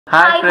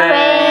Hi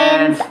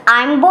friends,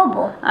 I'm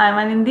Bobo. I'm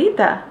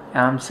Anindita.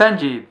 I'm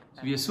Sanjeev.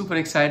 We are super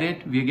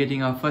excited. We are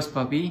getting our first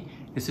puppy.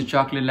 It's a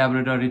chocolate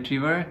Labrador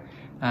Retriever.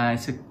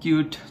 It's a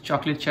cute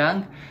chocolate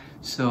chunk.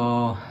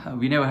 So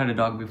we never had a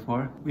dog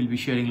before. We'll be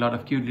sharing a lot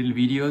of cute little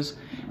videos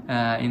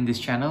in this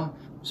channel.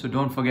 So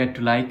don't forget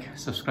to like,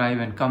 subscribe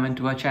and comment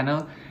to our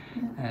channel.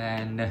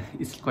 And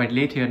it's quite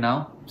late here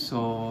now.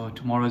 So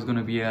tomorrow is going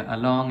to be a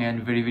long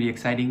and very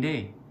exciting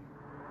day.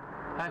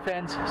 Hi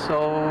friends,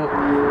 so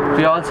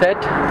we're all set.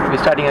 We're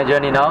starting our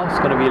journey now. It's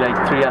going to be like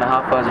 3.5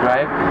 hours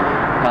drive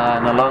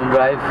and a long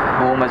drive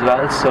home as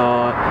well.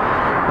 So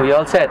we're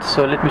all set.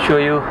 So let me show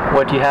you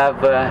what you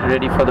have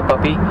ready for the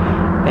puppy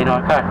in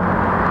our car.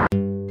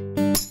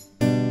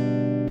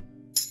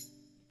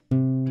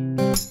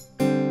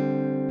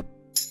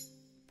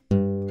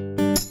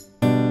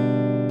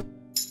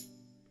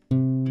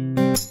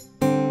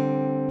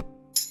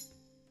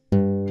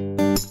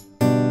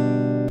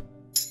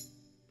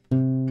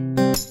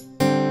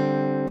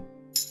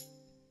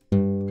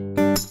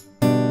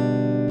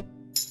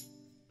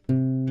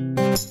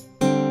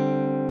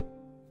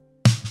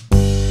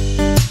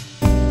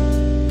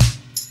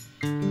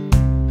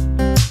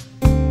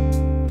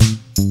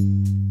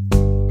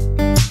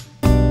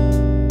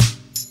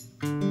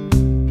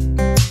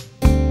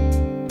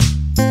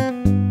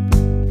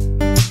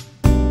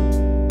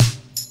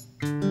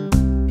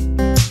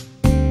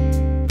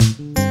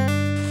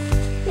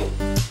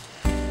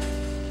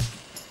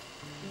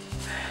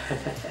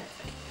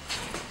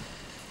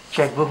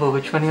 Check, Bobo,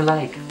 which one you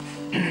like?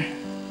 There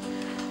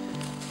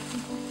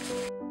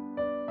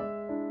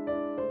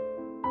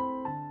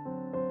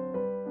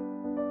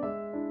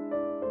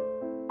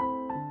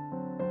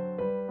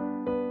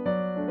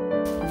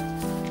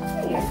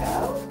you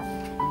go.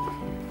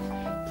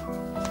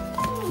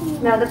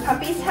 Now the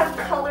puppies have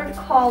colored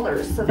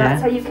collars, so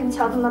that's how you can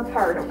tell them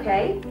apart,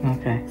 okay?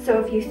 Okay. So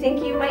if you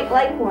think you might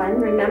like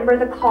one, remember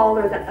the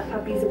collar that the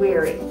puppy's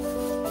wearing.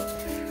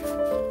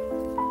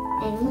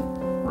 And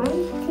why are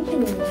you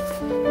kicking me?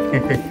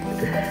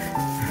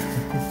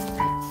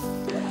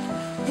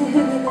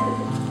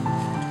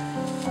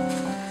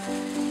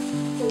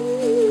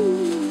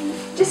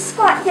 Just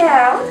squat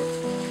down.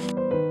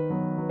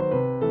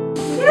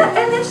 Yeah,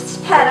 and then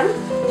just pet him.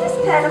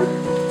 Just pet him.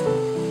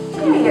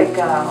 There you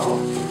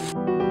go.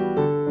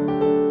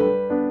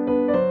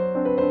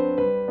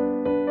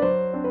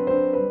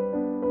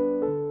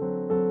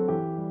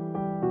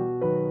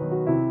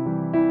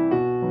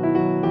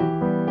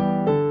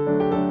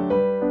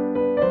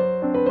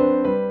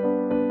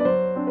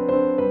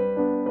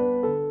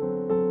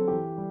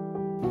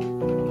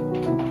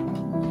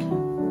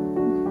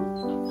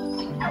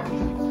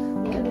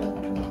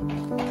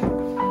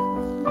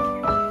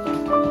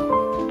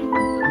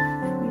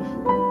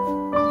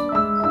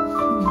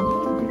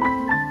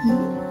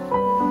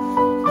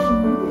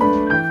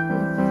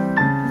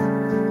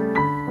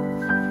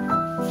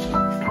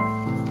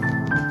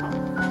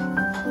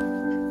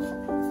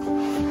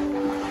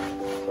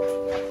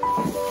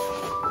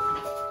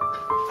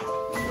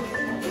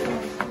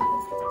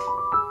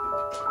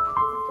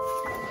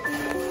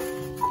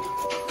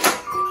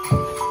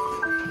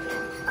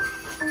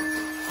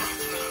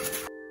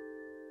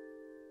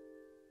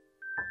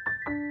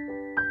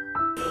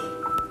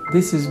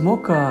 This is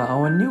Mocha,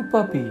 our new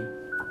puppy.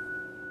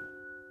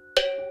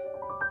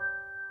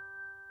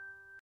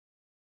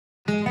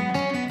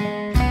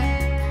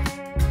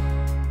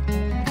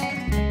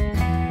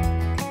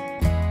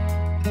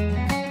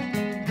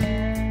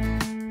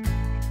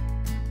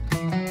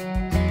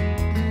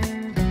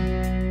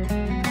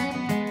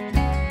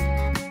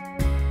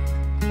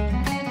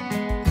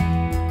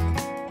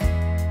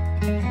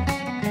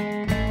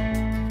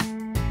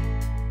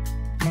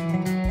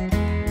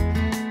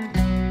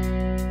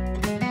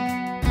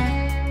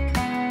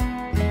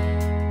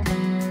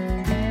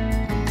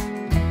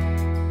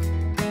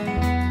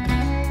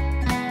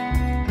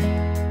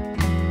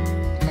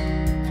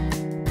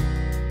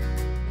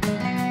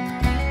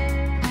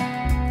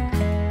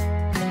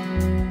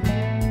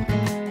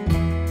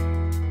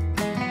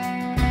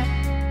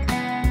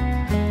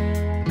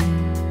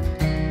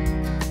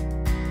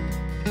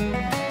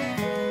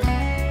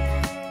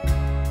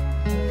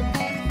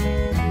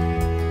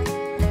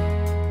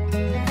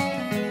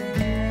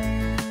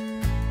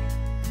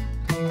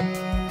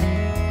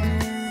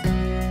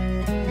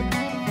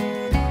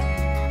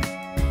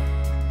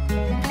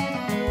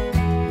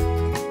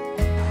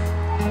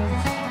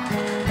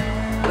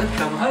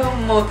 Welcome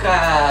home,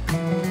 Mocha!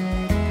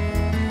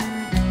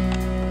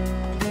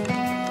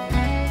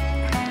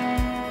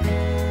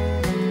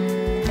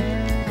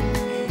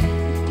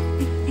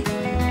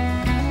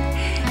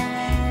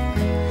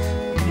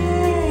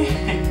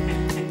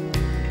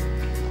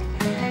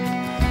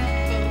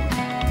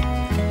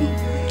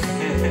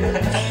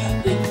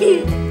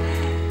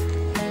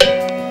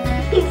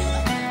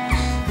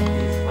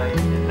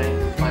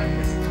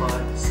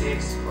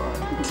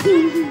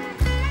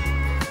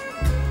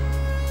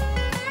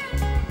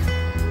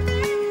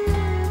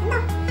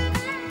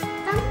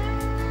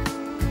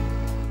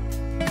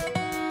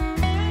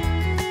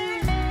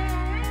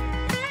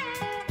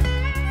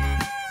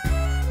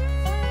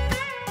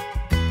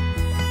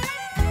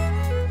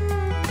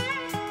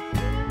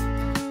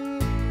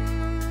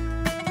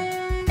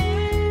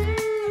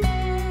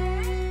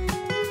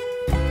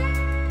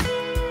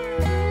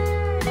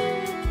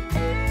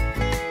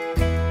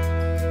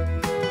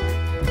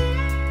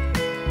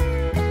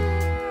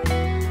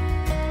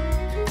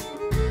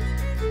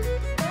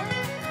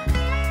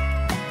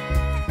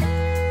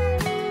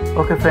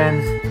 Okay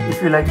friends, if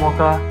you like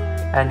Mocha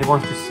and you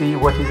want to see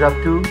what he's up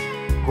to,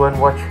 go and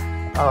watch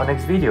our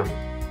next video.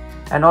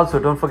 And also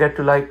don't forget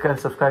to like and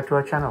subscribe to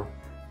our channel.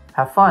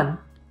 Have fun!